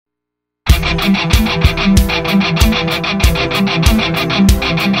Called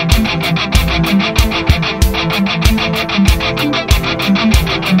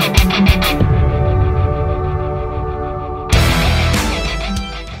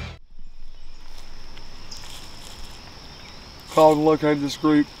and located this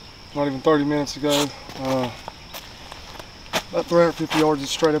group not even 30 minutes ago. About 350 yards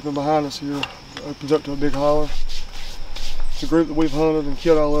straight up and behind us here. It opens up to a big holler. It's a group that we've hunted and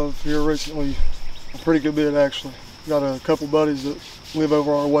killed all of here recently, a pretty good bit actually. Got a couple buddies that live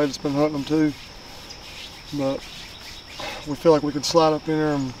over our way that's been hunting them too. But we feel like we can slide up in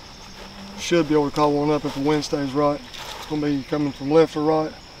there and should be able to call one up if the wind stays right. It's going to be coming from left or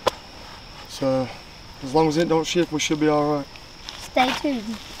right. So as long as it don't shift, we should be all right. Stay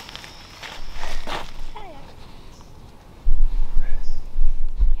tuned.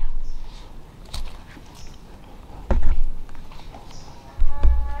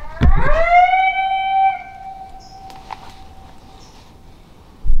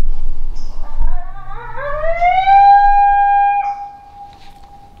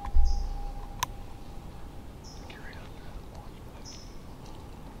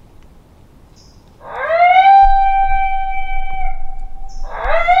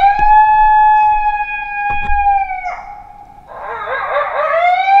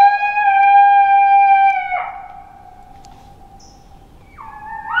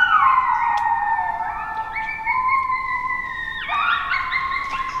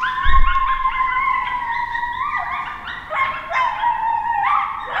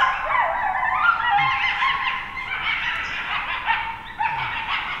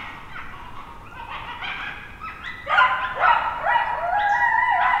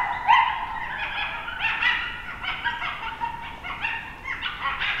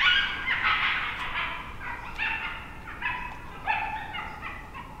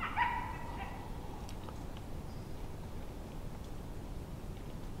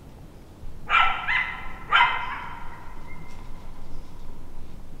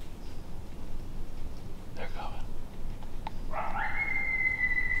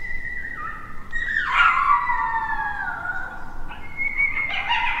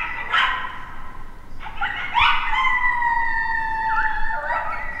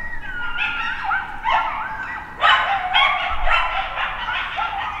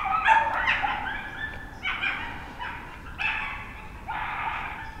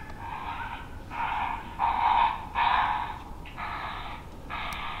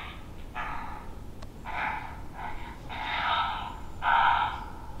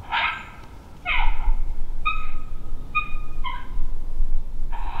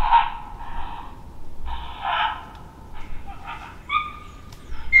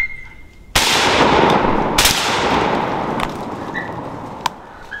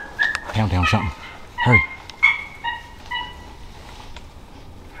 Down something. Hurry.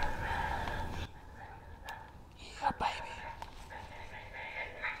 Yeah, baby.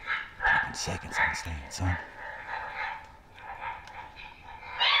 Taking seconds on the stand, son.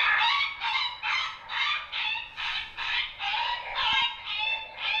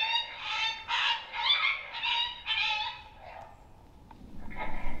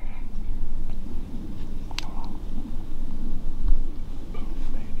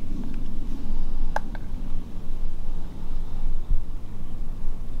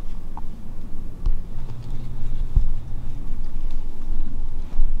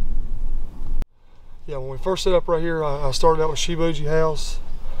 Yeah, when we first set up right here, I started out with Shibuji house,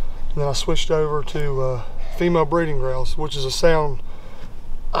 and then I switched over to female breeding grouse, which is a sound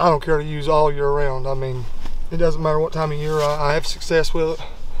I don't care to use all year round. I mean, it doesn't matter what time of year, I have success with it.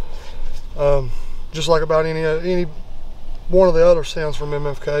 Just like about any one of the other sounds from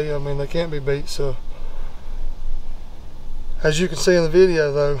MFK, I mean, they can't be beat. So, as you can see in the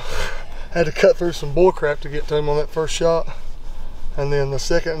video though, I had to cut through some bullcrap to get to him on that first shot. And then the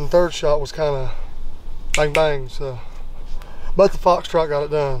second and third shot was kind of bang bang, so. But the foxtrot got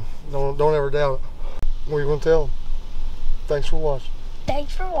it done. Don't ever doubt it. What are you gonna tell them? Thanks for watching.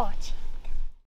 Thanks for watching.